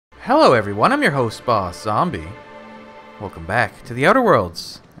Hello everyone, I'm your host, Boss Zombie. Welcome back to the Outer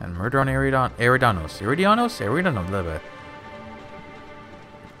Worlds and Murder on Eridanos, blah, blah.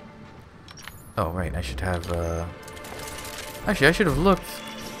 Oh right, I should have, actually I should have looked.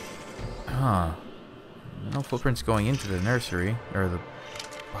 Huh. No footprints going into the nursery, or the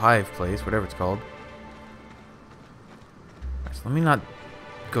hive place, whatever it's called. Right, so let me not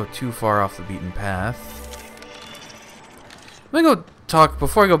go too far off the beaten path. Let me go talk,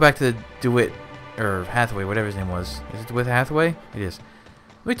 before I go back to the DeWitt, or Hathaway, whatever his name was. Is it DeWitt Hathaway? It is.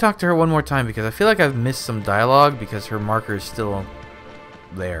 Let me talk to her one more time, because I feel like I've missed some dialogue, because her marker is still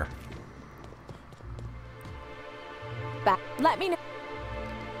there. Let me know.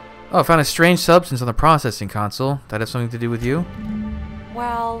 Oh, I found a strange substance on the processing console. That has something to do with you?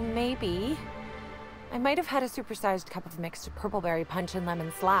 Well, maybe. I might have had a supersized cup of mixed purpleberry punch and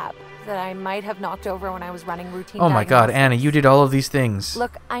lemon slab that I might have knocked over when I was running routine Oh my god, diagnostics. Anna, you did all of these things.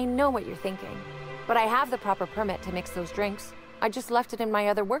 Look, I know what you're thinking, but I have the proper permit to mix those drinks. I just left it in my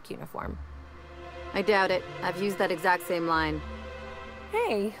other work uniform. I doubt it. I've used that exact same line.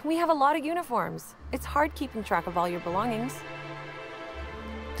 Hey, we have a lot of uniforms. It's hard keeping track of all your belongings.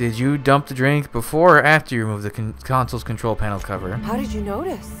 Did you dump the drink before or after you removed the console's control panel cover? How did you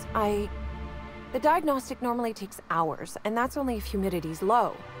notice? The diagnostic normally takes hours, and that's only if humidity's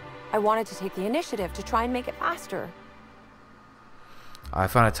low. I wanted to take the initiative to try and make it faster. I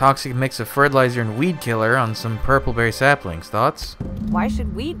found a toxic mix of fertilizer and weed killer on some purpleberry saplings. Thoughts? Why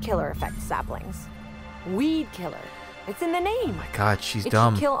should weed killer affect saplings? Weed killer. It's in the name. Oh my god, she's It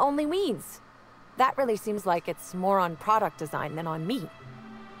dumb. should kill only weeds. That really seems like it's more on product design than on me.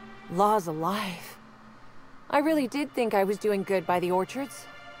 Law's alive. I really did think I was doing good by the orchards,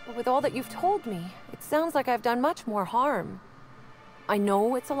 but with all that you've told me, it sounds like I've done much more harm. I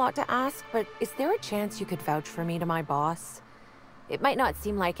know it's a lot to ask, but is there a chance you could vouch for me to my boss? It might not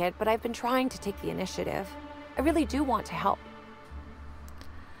seem like it, but I've been trying to take the initiative. I really do want to help.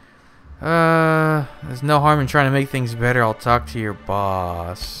 There's no harm in trying to make things better. I'll talk to your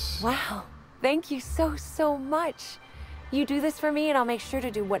boss. Wow, thank you so much. You do this for me and I'll make sure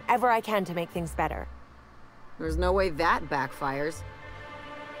to do whatever I can to make things better. There's no way that backfires.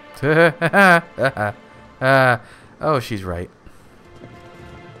 Oh, she's right.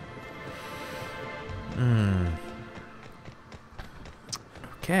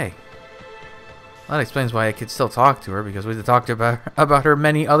 Okay. That explains why I could still talk to her, because we had to talk to her about her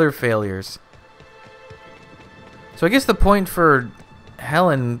many other failures. So I guess the point for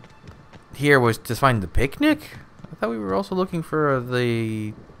Helen here was to find the picnic? I thought we were also looking for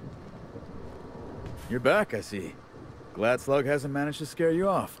the... You're back, I see. Glad Slug hasn't managed to scare you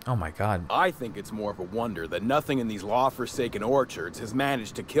off. Oh my god. I think it's more of a wonder that nothing in these law-forsaken orchards has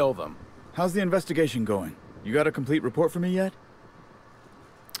managed to kill them. How's the investigation going? You got a complete report for me yet?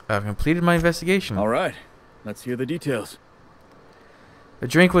 I've completed my investigation. Alright, let's hear the details. The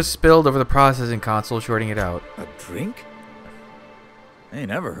drink was spilled over the processing console, shorting it out. A drink? I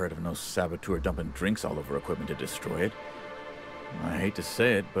ain't ever heard of no saboteur dumping drinks all over equipment to destroy it. I hate to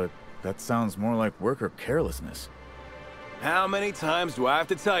say it, but that sounds more like worker carelessness. How many times do I have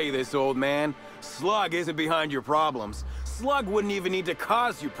to tell you this, old man? Slug isn't behind your problems. Slug wouldn't even need to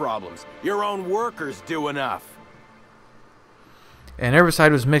cause you problems. Your own workers do enough. And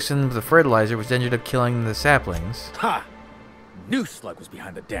herbicide was mixed in with the fertilizer, which ended up killing the saplings. Ha! Knew Slug was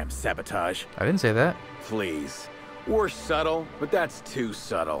behind the damn sabotage. I didn't say that. Please. We're subtle, but that's too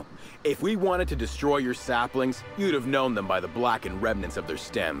subtle. If we wanted to destroy your saplings, you'd have known them by the blackened remnants of their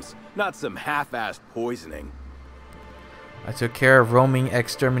stems, not some half-assed poisoning. I took care of the roaming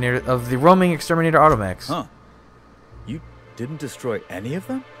exterminator Automax. Huh. You didn't destroy any of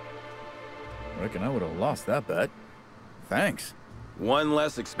them? Reckon I would have lost that bet. Thanks. One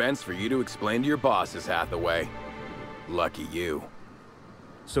less expense for you to explain to your bosses, Hathaway. Lucky you.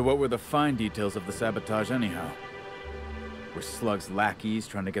 So what were the fine details of the sabotage anyhow? Were Slug's lackeys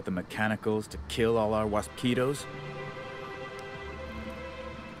trying to get the mechanicals to kill all our waspitos?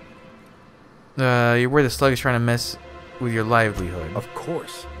 You're where the Slug is trying to mess with your livelihood. Of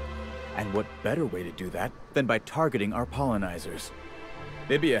course. And what better way to do that than by targeting our pollinizers?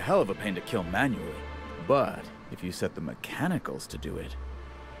 They'd be a hell of a pain to kill manually, but if you set the mechanicals to do it...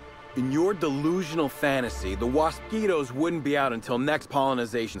 In your delusional fantasy, the waspitos wouldn't be out until next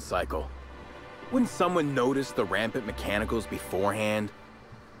pollinization cycle. Wouldn't someone notice the rampant mechanicals beforehand?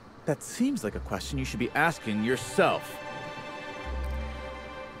 That seems like a question you should be asking yourself.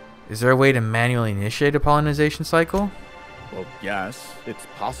 Is there a way to manually initiate a pollinization cycle? Well, yes, it's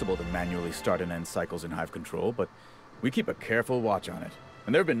possible to manually start and end cycles in hive control, but we keep a careful watch on it.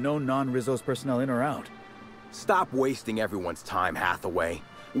 And there have been no non-Rizzo's personnel in or out. Stop wasting everyone's time, Hathaway.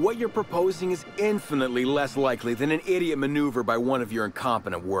 What you're proposing is infinitely less likely than an idiot maneuver by one of your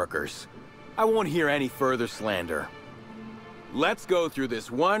incompetent workers. I won't hear any further slander. Let's go through this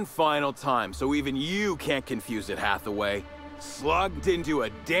one final time so even you can't confuse it, Hathaway. Slug didn't do a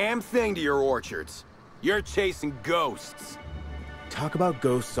damn thing to your orchards. You're chasing ghosts. Talk about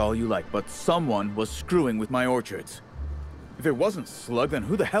ghosts all you like, but someone was screwing with my orchards. If it wasn't Slug, then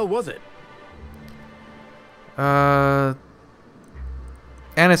who the hell was it?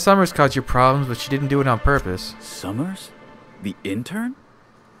 Anna Summers caused you problems, but she didn't do it on purpose. Summers? The intern?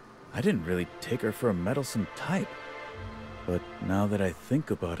 I didn't really take her for a meddlesome type. But now that I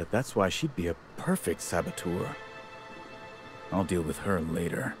think about it, that's why she'd be a perfect saboteur. I'll deal with her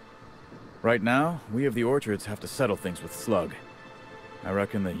later. Right now, we of the orchards have to settle things with Slug. I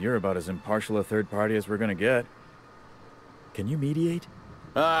reckon that you're about as impartial a third party as we're gonna get. Can you mediate?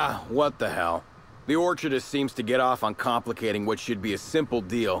 Ah, what the hell. The orchardist seems to get off on complicating what should be a simple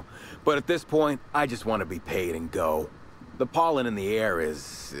deal, but at this point, I just want to be paid and go. The pollen in the air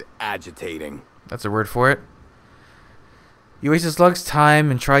is agitating. That's a word for it. You wasted Slug's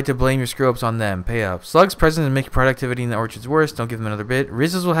time and tried to blame your screw-ups on them. Pay up. Slug's presence is making productivity in the orchards worse. Don't give them another bit.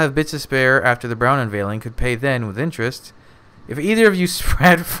 Rizzles will have bits to spare after the Brown unveiling. Could pay then with interest. If either of you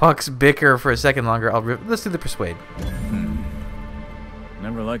spread fucks bicker for a second longer, let's do the persuade.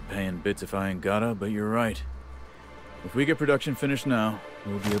 Never like paying bits if I ain't gotta, but you're right. If we get production finished now,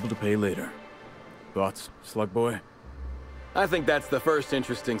 we'll be able to pay later. Thoughts, Slug Boy? I think that's the first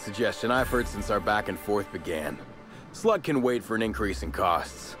interesting suggestion I've heard since our back and forth began. Slug can wait for an increase in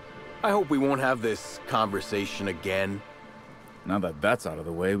costs. I hope we won't have this conversation again. Now that that's out of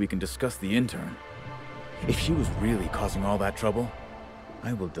the way, we can discuss the intern. If she was really causing all that trouble,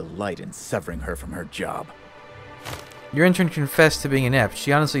 I will delight in severing her from her job. Your intern confessed to being inept.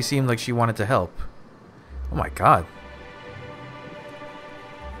 She honestly seemed like she wanted to help. Oh my god.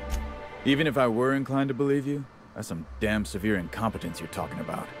 Even if I were inclined to believe you, that's some damn severe incompetence you're talking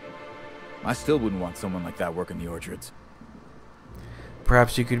about. I still wouldn't want someone like that working the orchards.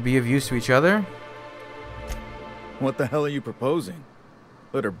 Perhaps you could be of use to each other? What the hell are you proposing?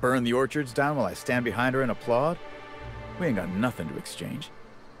 Let her burn the orchards down while I stand behind her and applaud? We ain't got nothing to exchange.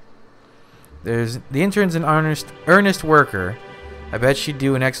 The intern's an earnest worker. I bet she'd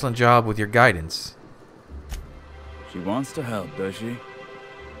do an excellent job with your guidance. She wants to help, does she?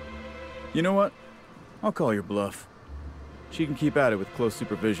 You know what? I'll call your bluff. She can keep at it with close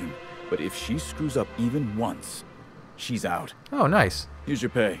supervision, but if she screws up even once, she's out. Oh, nice. Here's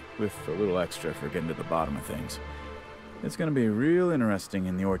your pay, with a little extra for getting to the bottom of things. It's gonna be real interesting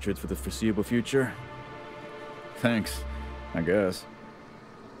in the orchards for the foreseeable future. Thanks, I guess.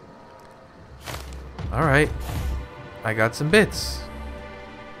 Alright. I got some bits.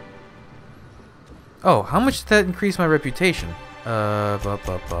 Oh, how much did that increase my reputation?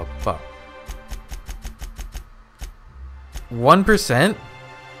 1%?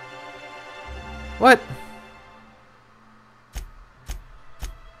 What?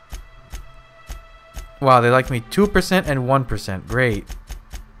 Wow, they like me 2% and 1%. Great.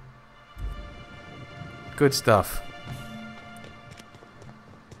 Good stuff.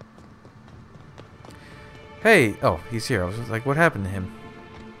 Hey! Oh, he's here. I was like, what happened to him?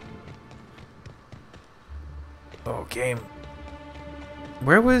 Oh, game.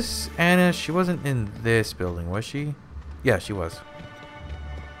 Where was Anna? She wasn't in this building, was she? Yeah, she was.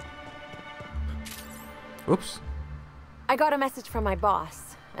 Oops. I got a message from my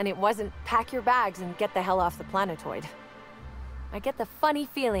boss, and it wasn't pack your bags and get the hell off the planetoid. I get the funny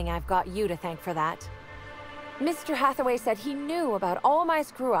feeling I've got you to thank for that. Mr. Hathaway said he knew about all my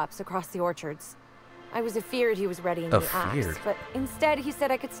screw-ups across the orchards. I was afeared he was ready in the axe, but instead he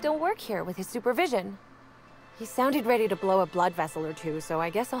said I could still work here with his supervision. He sounded ready to blow a blood vessel or two, so I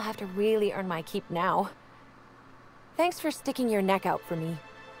guess I'll have to really earn my keep now. Thanks for sticking your neck out for me.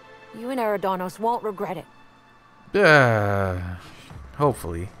 You and Eridanos won't regret it.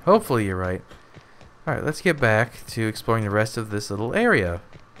 Hopefully. Hopefully you're right. Alright, let's get back to exploring the rest of this little area.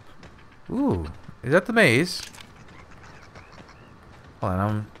 Ooh, is that the maze? Hold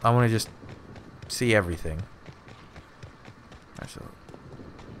on, I want to just see everything.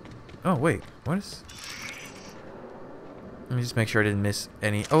 Oh, wait, what is... Let me just make sure I didn't miss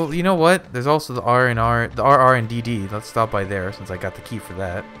any... Oh, you know what? There's also the R and R, the RR and DD. Let's stop by there since I got the key for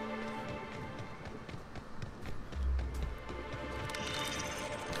that.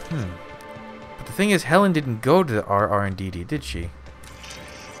 But the thing is, Helen didn't go to the RR and DD, did she?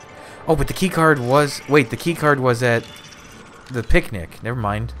 Oh, but the key card was... Wait, the key card was at the picnic. Never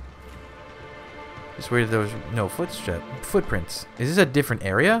mind. Just where there was no footprints. Is this a different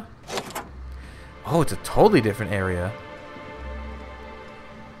area? Oh, it's a totally different area.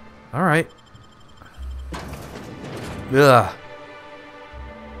 Alright. Ugh.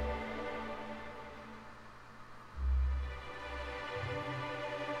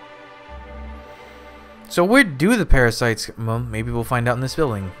 So where do the parasites... Well, maybe we'll find out in this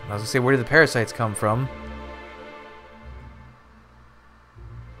building. I was gonna say, where do the parasites come from?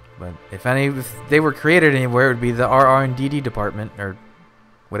 But if they were created anywhere, it would be the RR&DD department, or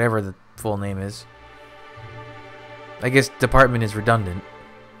whatever the full name is. I guess department is redundant.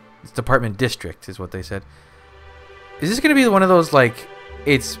 It's department district, is what they said. Is this gonna be one of those, like,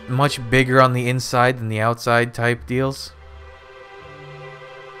 it's much bigger on the inside than the outside type deals?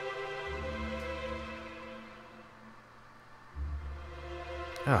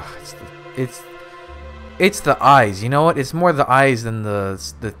 Oh, it's the eyes. You know what? It's more the eyes than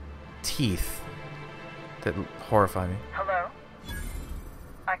the teeth that horrify me. Hello?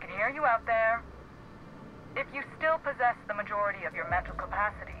 I can hear you out there. If you still possess the majority of your mental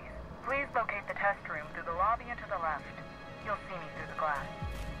capacities, please locate the test room through the lobby and to the left. You'll see me through the glass.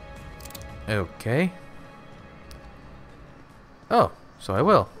 Okay. Oh, so I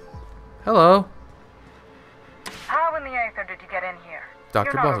will. Hello. How in the aether did you get in here?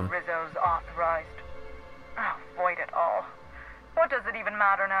 Dr. You're not Buzzum. Rizzo's authorized. Oh, void it all. What does it even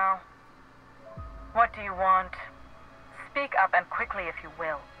matter now? What do you want? Speak up and quickly if you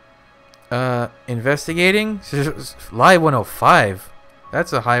will. Investigating? Lie 105.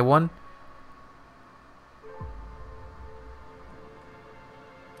 That's a high one.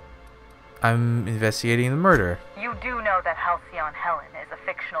 I'm investigating the murder. You do know that Halcyon Helen is a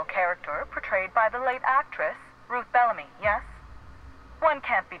fictional character portrayed by the late actress, Ruth Bellamy, yes? One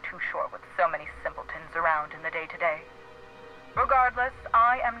can't be too sure with so many simpletons around in the day-to-day. Regardless,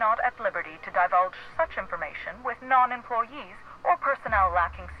 I am not at liberty to divulge such information with non-employees or personnel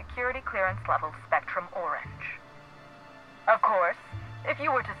lacking security clearance level Spectrum Orange. Of course, if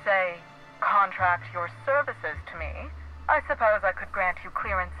you were to say, contract your services to me, I suppose I could grant you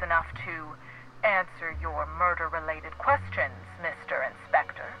clearance enough to answer your murder-related questions, Mr.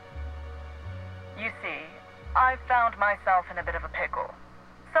 Inspector. You see, I've found myself in a bit of a pickle.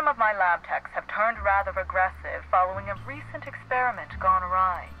 Some of my lab techs have turned rather aggressive following a recent experiment gone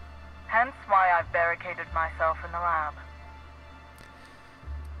awry. Hence why I've barricaded myself in the lab.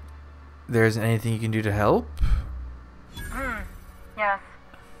 There isn't anything you can do to help? Yes.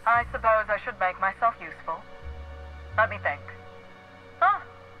 I suppose I should make myself useful. Let me think. Ah,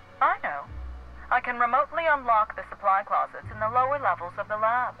 I know. I can remotely unlock the supply closets in the lower levels of the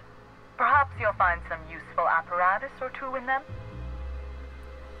lab. Perhaps you'll find some useful apparatus or two in them.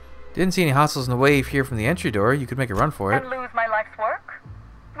 Didn't see any hostiles in the way here from the entry door. You could make a run for it. And lose my life's work?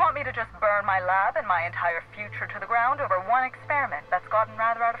 Want me to just burn my lab and my entire future to the ground over one experiment that's gotten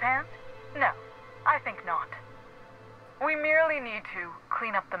rather out of hand? No, I think not. We merely need to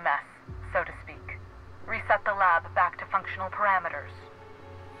clean up the mess, so to speak. Reset the lab back to functional parameters.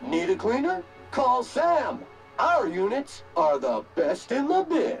 Need a cleaner? Call Sam. Our units are the best in the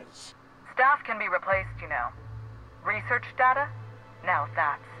biz. Staff can be replaced, you know. Research data? Now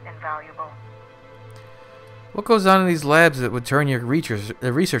that's invaluable. What goes on in these labs that would turn your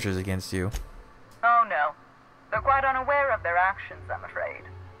researchers against you? Oh no. They're quite unaware of their actions, I'm afraid.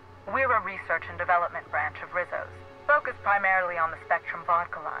 We're a research and development branch of Rizzo's, focused primarily on the Spectrum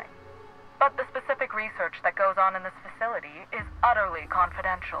vodka line. But the specific research that goes on in this facility is utterly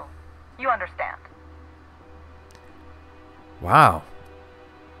confidential. You understand? Wow.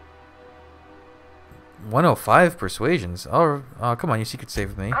 105 persuasions. Oh, come on, you secret safe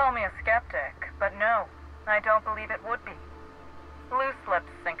with me. Call me a skeptic, but no, I don't believe it would be. Loose lips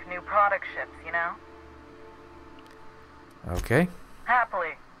sink new product ships, you know? Okay.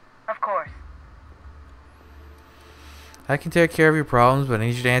 Happily, of course. I can take care of your problems, but I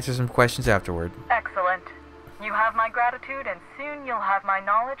need you to answer some questions afterward. Excellent. You have my gratitude, and soon you'll have my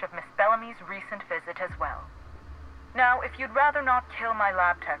knowledge of Miss Bellamy's recent visit as well. Now, if you'd rather not kill my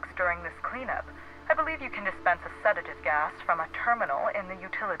lab techs during this cleanup, I believe you can dispense a sedative gas from a terminal in the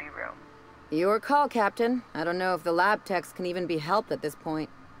utility room. Your call, Captain. I don't know if the lab techs can even be helped at this point.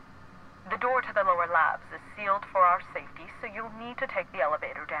 The door to the lower labs is sealed for our safety, so you'll need to take the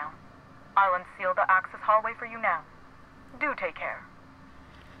elevator down. I'll unseal the access hallway for you now. Do take care.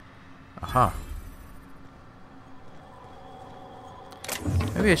 Aha.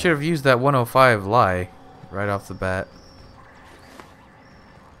 Maybe I should have used that 105 lie right off the bat.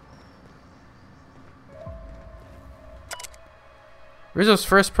 Rizzo's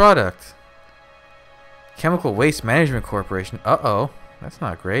first product. Chemical Waste Management Corporation. Uh-oh. That's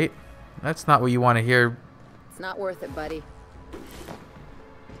not great. That's not what you want to hear. It's not worth it, buddy.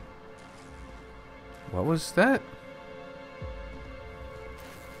 What was that?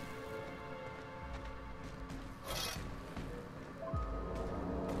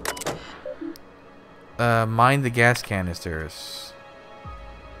 Mine the gas canisters.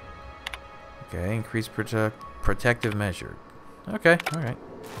 Okay, increase protective measure. Okay, alright.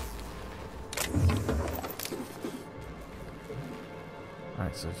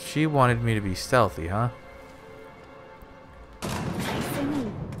 Alright, so she wanted me to be stealthy, huh?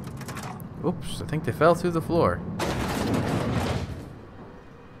 Oops, I think they fell through the floor.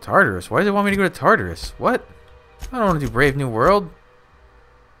 Tartarus? Why do they want me to go to Tartarus? What? I don't want to do Brave New World.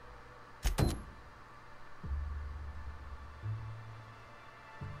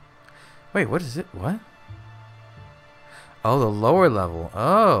 Wait, what is it? What? Oh, the lower level.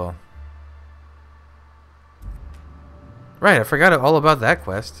 Oh. Right, I forgot all about that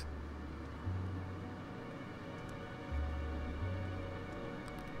quest.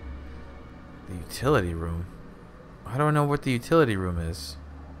 The utility room. How do I know what the utility room is?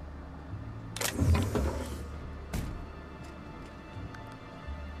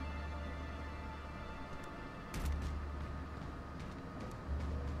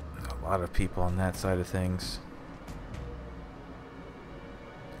 A lot of people on that side of things.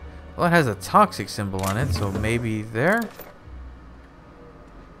 Well, it has a toxic symbol on it, so maybe there?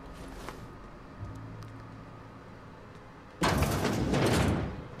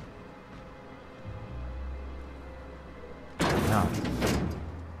 No.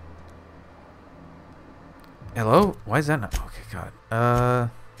 Hello? Why is that not? Okay, God.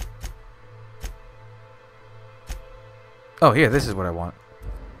 Oh, yeah, this is what I want.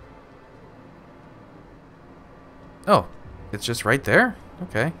 Oh, it's just right there?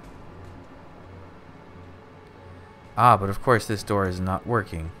 Okay. Ah, but of course this door is not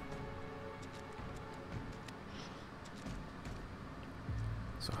working.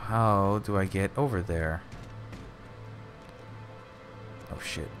 So how do I get over there? Oh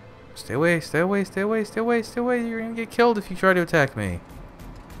shit. Stay away, stay away, stay away, stay away, stay away. You're gonna get killed if you try to attack me.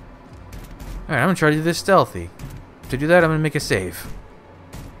 Alright, I'm gonna try to do this stealthy. To do that, I'm gonna make a save.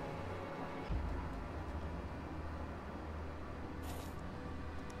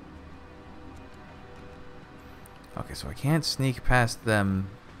 Okay, so I can't sneak past them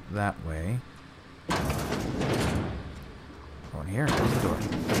that way. Go in here, close the door.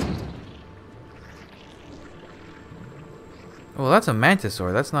 Oh, well, that's a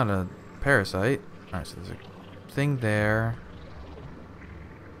mantisaur. That's not a parasite. Alright, so there's a thing there.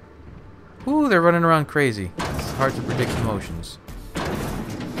 Ooh, they're running around crazy. It's hard to predict emotions.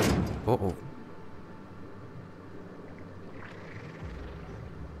 Uh-oh.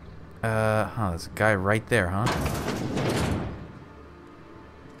 There's a guy right there, huh?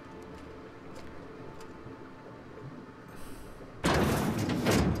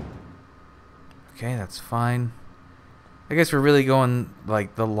 Okay, that's fine. I guess we're really going,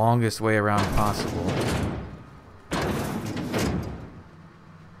 like, the longest way around possible.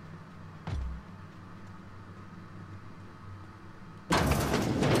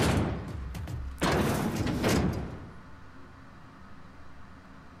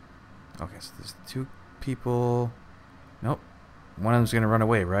 Okay, so there's two people. Nope. One of them's gonna run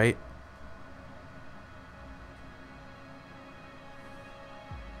away, right?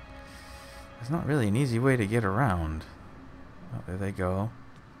 There's not really an easy way to get around. Oh, there they go.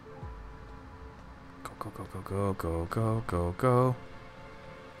 Go, go, go, go, go, go, go, go, go.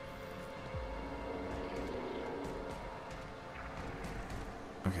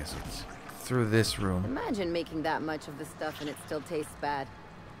 Okay, so it's through this room. Imagine making that much of the stuff and it still tastes bad.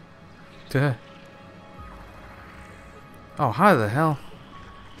 Duh. Oh, how the hell?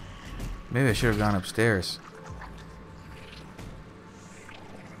 Maybe I should have gone upstairs.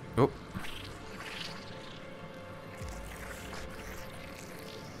 Oh.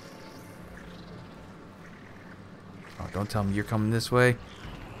 Oh, don't tell me you're coming this way.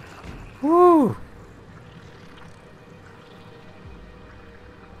 Woo!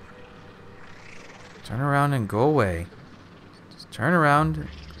 Turn around and go away. Just turn around.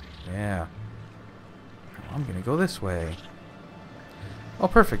 Yeah. I'm gonna go this way. Oh,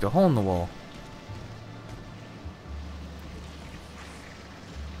 perfect. A hole in the wall.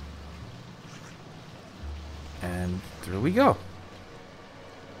 And through we go.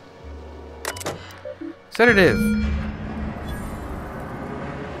 Sedative.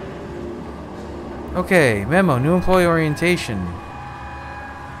 Okay, memo. New employee orientation.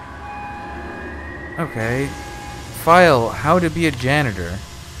 Okay. File. How to be a janitor.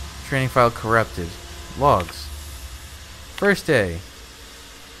 Training file corrupted. Logs. First day.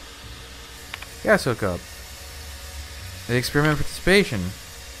 Gas hookup. The experiment participation.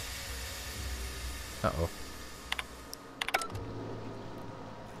 Uh-oh.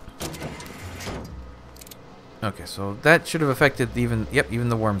 Okay, so that should have affected even... Yep, even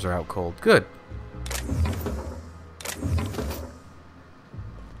the worms are out cold. Good.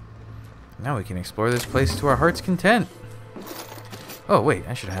 Now we can explore this place to our heart's content. Oh, wait,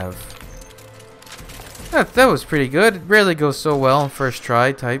 I should have... That was pretty good. It rarely goes so well on first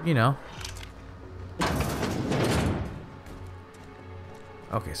try type, you know.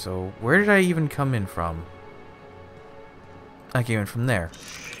 Okay, so where did I even come in from? I came in from there.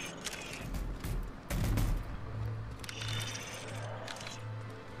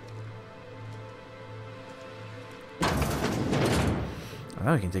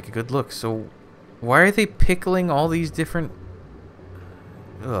 Now we can take a good look. So, why are they pickling all these different...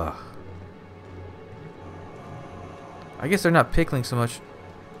 Ugh. I guess they're not pickling so much...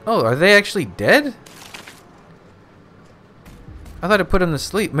 Oh, are they actually dead? I thought it put them to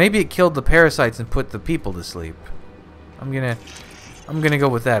sleep. Maybe it killed the parasites and put the people to sleep. I'm gonna go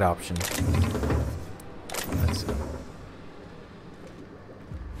with that option. That's...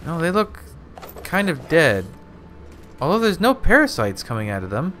 No, they look kind of dead. Although there's no parasites coming out of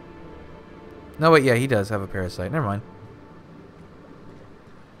them. No, wait, yeah, he does have a parasite. Never mind.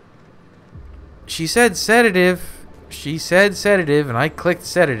 She said sedative. She said sedative, and I clicked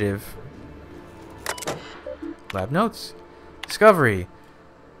sedative. Lab notes. Discovery.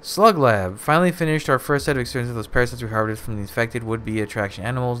 Slug Lab. Finally finished our first set of experiments with those parasites we harvested from the infected would-be attraction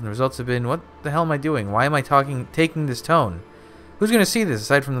animals, and the results have been... What the hell am I doing? Why am I taking this tone? Who's going to see this,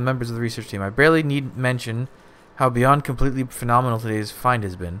 aside from the members of the research team? I barely need mention how beyond completely phenomenal today's find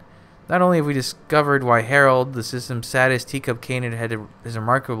has been. Not only have we discovered why Harold, the system's saddest teacup canid, had his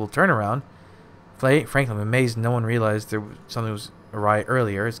remarkable turnaround. Frankly, I'm amazed no one realized something was awry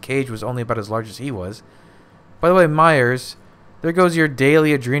earlier. His cage was only about as large as he was. By the way, Myers, there goes your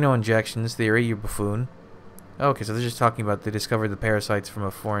daily adrenal injections theory, you buffoon. Okay, so they're just talking about they discovered the parasites from a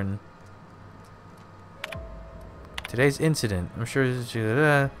foreign... Today's incident. I'm sure...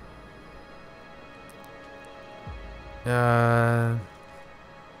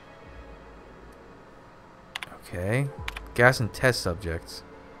 Okay. Gas and test subjects.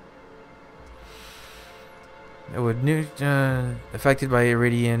 It would affected by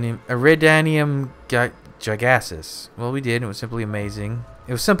Eridanium gigasis. Well, we did. It was simply amazing.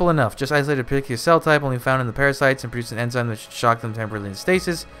 It was simple enough. Just isolated a particular cell type only found in the parasites and produced an enzyme that should shock them temporarily in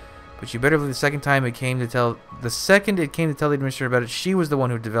stasis. But you better believe the second it came to tell the administrator about it, she was the one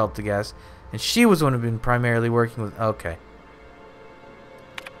who developed the gas, and she was the one who'd been primarily working with... Okay.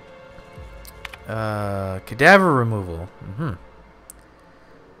 Cadaver removal.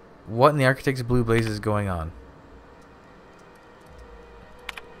 What in the Architect's Blue Blaze is going on?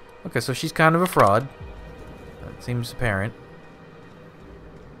 Okay, so she's kind of a fraud. That seems apparent.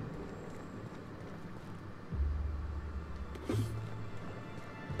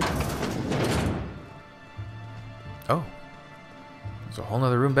 Oh. There's a whole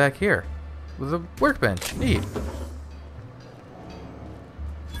nother room back here. With a workbench. Neat.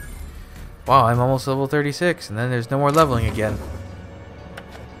 Wow, I'm almost level 36, and then there's no more leveling again.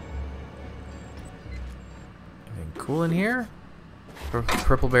 Anything cool in here?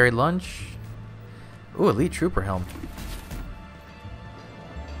 Purple berry lunch. Ooh, elite trooper helm.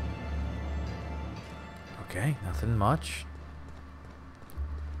 Okay, nothing much.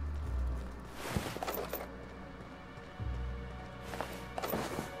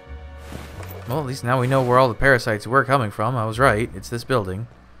 Well, at least now we know where all the parasites were coming from. I was right. It's this building.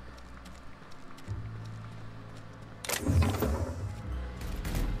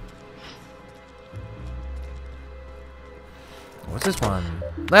 What's this one?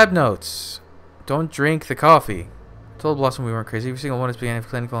 Lab notes. Don't drink the coffee. I told Blossom we weren't crazy. Every single one is beginning of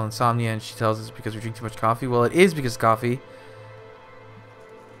clinical insomnia, and she tells us because we drink too much coffee. Well, it is because of coffee.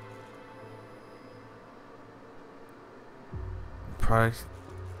 Product.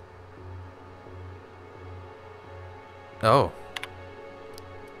 Oh.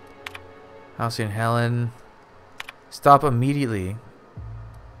 Halcyon Helen. Stop immediately.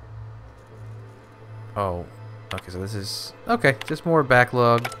 Oh. Okay, so this is... Okay, just more back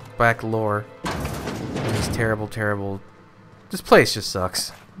lore. These terrible, terrible... This place just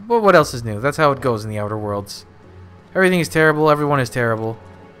sucks. Well, what else is new? That's how it goes in the Outer Worlds. Everything is terrible, everyone is terrible.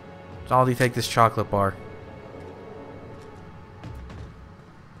 So I'll take this chocolate bar.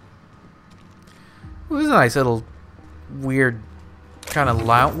 Ooh, this is a nice little... weird kind of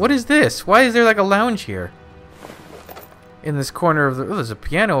lounge. What is this? Why is there like a lounge here? In this corner of the... Oh, there's a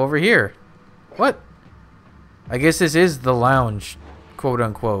piano over here. What? I guess this is the lounge, quote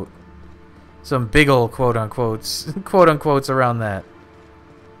unquote. Some big old quote unquotes around that.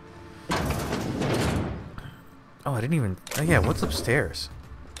 Oh, I didn't even... Oh yeah, what's upstairs?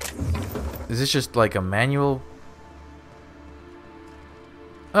 Is this just like a manual?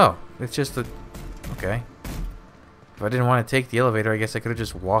 Oh, it's just a... Okay. If I didn't want to take the elevator, I guess I could have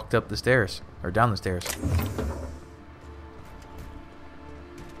just walked up the stairs. Or down the stairs.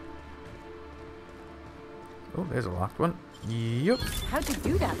 Oh, there's a locked one. Yep. How'd you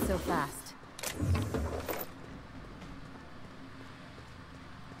do that so fast?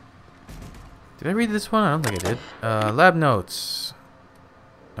 Did I read this one? I don't think I did. Lab notes.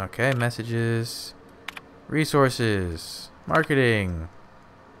 Okay, messages. Resources. Marketing.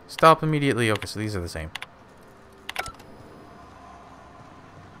 Stop immediately. Okay, so these are the same.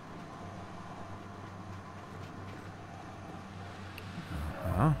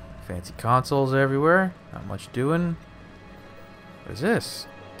 Fancy consoles everywhere. Not much doing. What is this?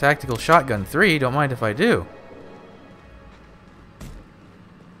 Tactical Shotgun 3. Don't mind if I do.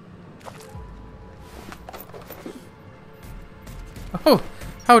 Oh,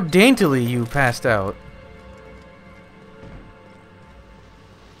 how daintily you passed out.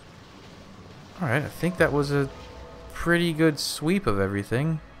 Alright, I think that was a pretty good sweep of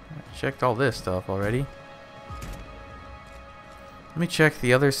everything. I checked all this stuff already. Let me check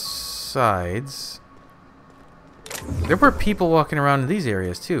the other sides. There were people walking around in these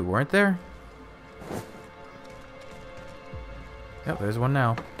areas too, weren't there? Yep, there's one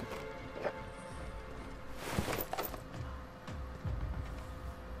now.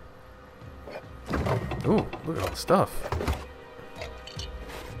 Ooh, look at all the stuff.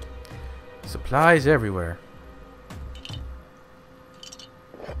 Supplies everywhere.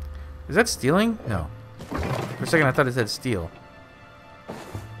 Is that stealing? No. For a second I thought it said steal.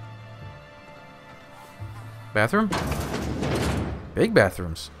 Bathroom? Big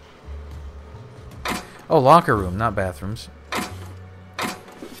bathrooms. Oh, locker room, not bathrooms.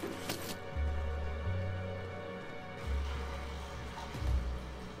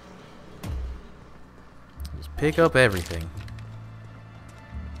 Just pick up everything.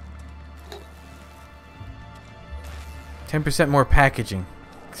 10% more packaging.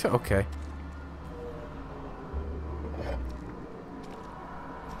 Okay.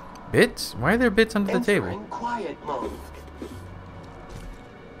 Bits? Why are there bits under the table? Entering quiet mode.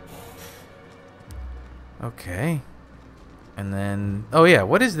 Okay. And then... Oh yeah,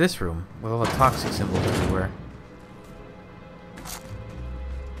 what is this room? With all the toxic symbols everywhere.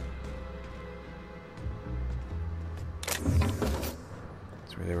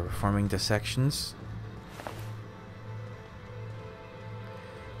 That's where they were performing dissections.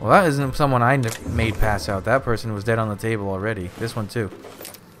 Well, that isn't someone I made pass out. That person was dead on the table already. This one too.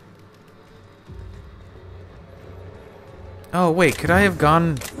 Oh, wait, could I have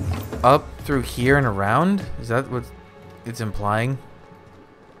gone up through here and around? Is that what it's implying?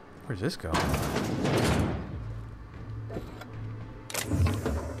 Where's this go?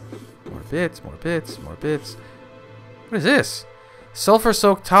 More bits, more bits, more bits. What is this?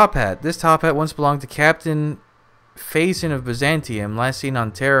 Sulfur-soaked top hat. This top hat once belonged to Captain Phaeson of Byzantium, last seen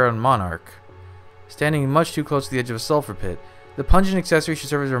on Terra and Monarch. Standing much too close to the edge of a sulfur pit. The pungent accessory should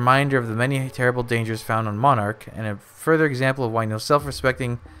serve as a reminder of the many terrible dangers found on Monarch, and a further example of why no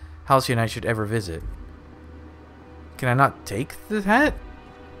self-respecting Halcyonite should ever visit. Can I not take the hat?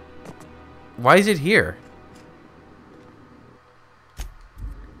 Why is it here?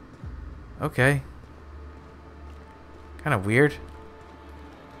 Okay. Kind of weird.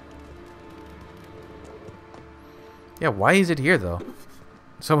 Yeah, why is it here, though?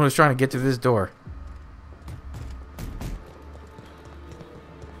 Someone was trying to get to this door.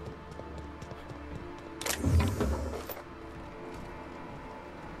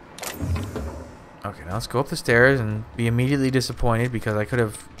 Okay, now let's go up the stairs and be immediately disappointed because I could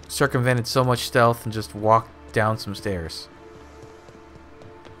have circumvented so much stealth and just walked down some stairs.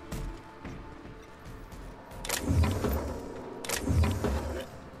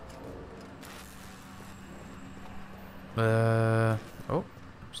 Oh,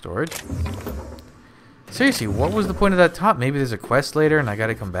 storage. Seriously, what was the point of that top? Maybe there's a quest later and I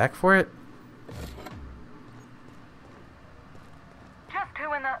gotta come back for it? Just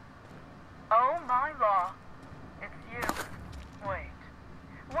who in the... Oh my law. It's you. Wait.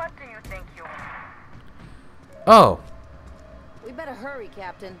 What do you think you are? Oh. We better hurry,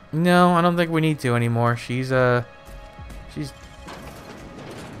 Captain. No, I don't think we need to anymore. She's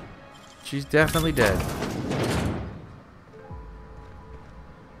definitely dead.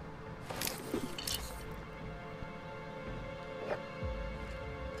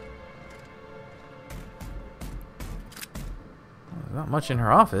 Not much in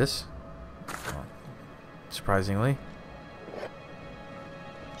her office, surprisingly.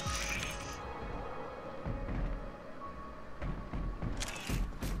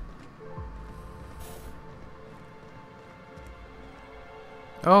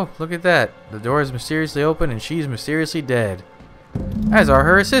 Oh, look at that. The door is mysteriously open and she's mysteriously dead. As are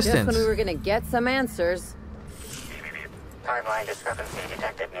her assistants. Just when we were gonna get some answers. Timeline discrepancy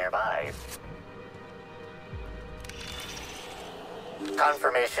detected nearby.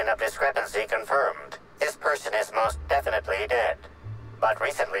 Confirmation of discrepancy confirmed. This person is most definitely dead. But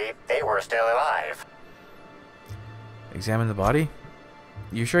recently, they were still alive. Examine the body.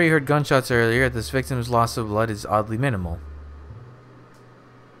 You sure you heard gunshots earlier? This victim's loss of blood is oddly minimal.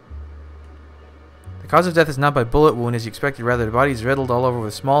 The cause of death is not by bullet wound as you expected, rather the body is riddled all over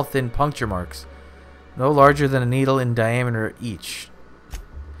with small, thin puncture marks. No larger than a needle in diameter each.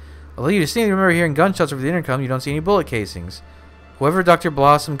 Although you distinctly remember hearing gunshots over the intercom, you don't see any bullet casings. Whoever Dr.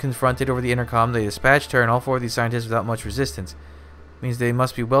 Blossom confronted over the intercom, they dispatched her and all 4 of these scientists without much resistance. Means they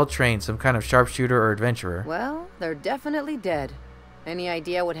must be well trained, some kind of sharpshooter or adventurer. Well, they're definitely dead. Any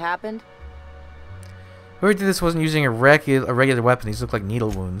idea what happened? Whoever did this wasn't using a regular weapon. These look like needle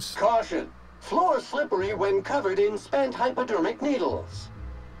wounds. Caution! Floor slippery when covered in spent hypodermic needles.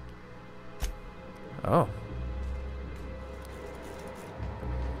 Oh.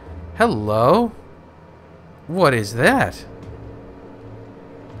 Hello? What is that?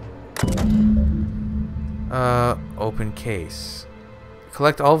 Open case.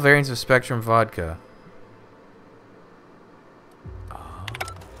 Collect all variants of Spectrum vodka.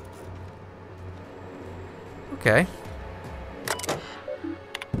 Okay.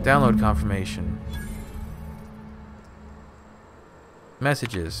 Download confirmation.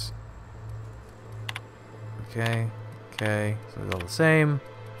 Messages. Okay. Okay. So it's all the same.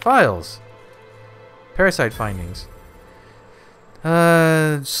 Files. Parasite findings.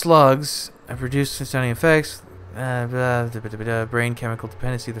 Slugs. Have produced stunning effects. Brain chemical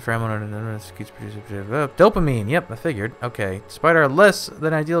dependency. The pheromone keeps producing dopamine. Yep, I figured. Okay. Despite our less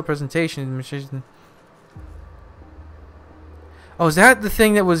than ideal presentation, oh, is that the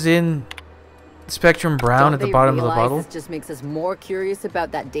thing that was in Spectrum Brown at the bottom of the bottle? This just makes us more curious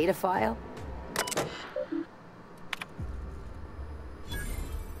about that data file.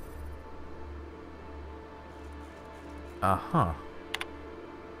 Uh-huh.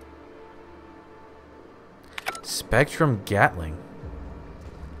 Spectrum Gatling.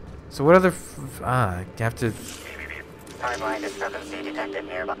 So what other you have to... Timeline discrepancy detected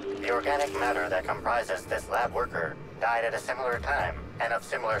nearby. The organic matter that comprises this lab worker died at a similar time and of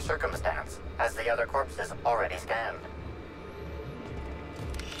similar circumstance as the other corpses already scanned.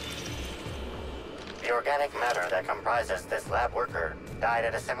 The organic matter that comprises this lab worker died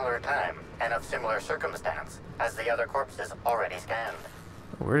at a similar time and of similar circumstance as the other corpses already scanned.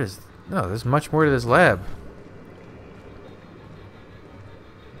 Where is... No, there's much more to this lab.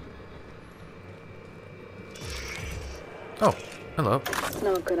 Oh, hello.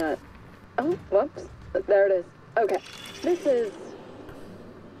 Not gonna... Oh, whoops. There it is. Okay. This is...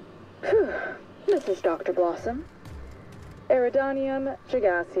 This is Dr. Blossom. Eridanium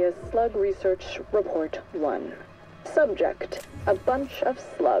gigaseous Slug Research Report 1. Subject: a bunch of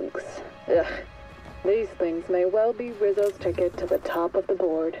slugs. Ugh. These things may well be Rizzo's ticket to the top of the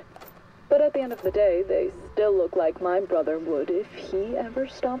board. But at the end of the day, they still look like my brother would if he ever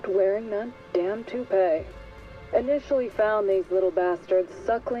stopped wearing that damn toupee. Initially found these little bastards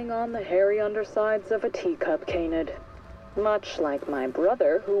suckling on the hairy undersides of a teacup canid. Much like my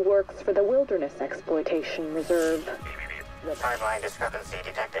brother, who works for the Wilderness Exploitation Reserve. The timeline discrepancy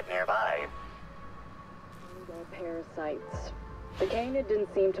detected nearby. Parasites. The canid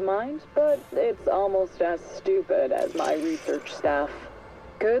didn't seem to mind, but it's almost as stupid as my research staff.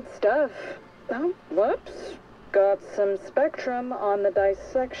 Good stuff. Oh, whoops. Got some spectrum on the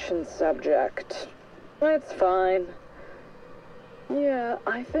dissection subject. That's fine. Yeah,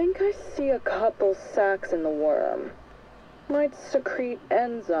 I think I see a couple sacs in the worm. Might secrete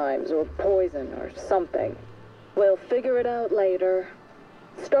enzymes or poison or something. We'll figure it out later.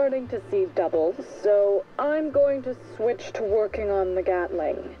 Starting to see doubles, so I'm going to switch to working on the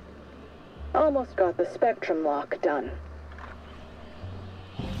Gatling. Almost got the spectrum lock done.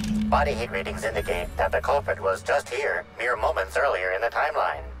 Body heat readings indicate that the culprit was just here, mere moments earlier in the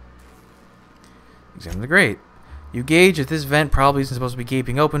timeline. Examine the grate. You gauge that this vent probably isn't supposed to be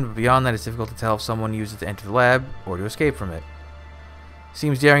gaping open, but beyond that it's difficult to tell if someone used it to enter the lab or to escape from it.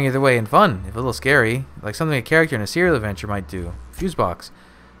 Seems daring either way and fun, if a little scary, like something a character in a serial adventure might do. Fuse box.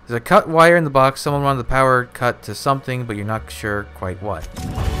 There's a cut wire in the box. Someone wanted the power cut to something, but you're not sure quite what.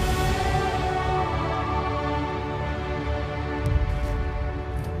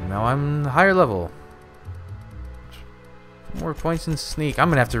 Now I'm higher level. More points in sneak. I'm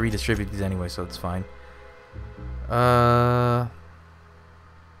gonna have to redistribute these anyway, so it's fine. And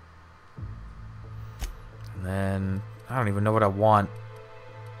then I don't even know what I want.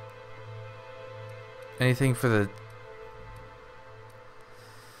 Anything for the...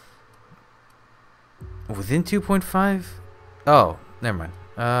 Within 2.5? Oh, never mind.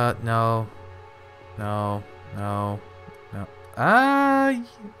 No. No. No. No.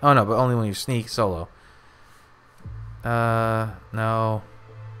 Oh no, but only when you sneak solo. No.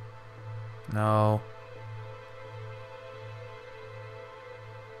 No.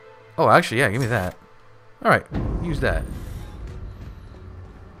 Oh, actually, yeah, give me that. Alright, use that.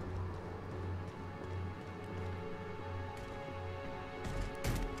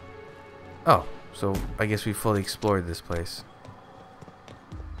 Oh, so I guess we fully explored this place.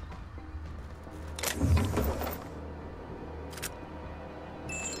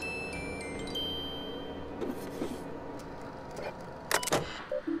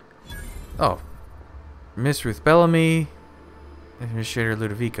 Oh. Miss Ruth Bellamy. Administrator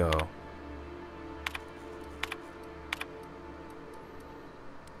Ludovico.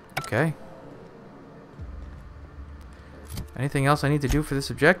 Okay. Anything else I need to do for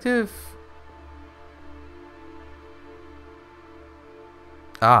this objective?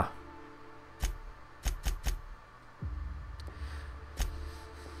 Ah.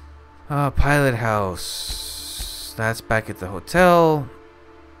 Pilot house. That's back at the hotel.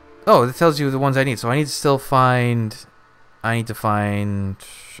 Oh, that tells you the ones I need. So I need to still find... I need to find...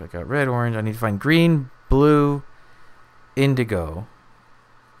 I got red, orange. I need to find green, blue, indigo.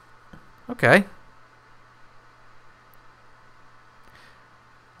 Okay.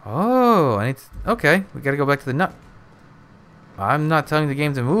 Oh, I need to... Okay, we gotta go back to the nut. I'm not telling the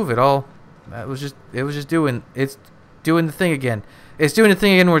game to move at all. That was just... It was just doing... It's doing the thing again. It's doing the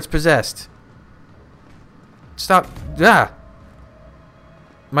thing again where it's possessed. Stop. Ah!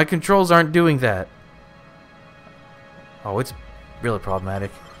 My controls aren't doing that. Oh, it's really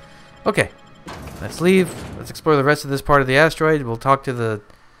problematic. Okay. Let's leave. Let's explore the rest of this part of the asteroid. We'll talk to the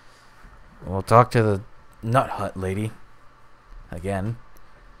nut hut lady. Again.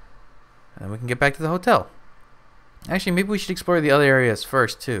 And we can get back to the hotel. Actually, maybe we should explore the other areas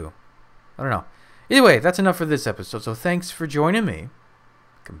first, too. I don't know. Either way, that's enough for this episode. So thanks for joining me.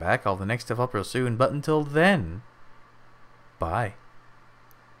 Come back. All the next stuff up real soon. But until then, bye.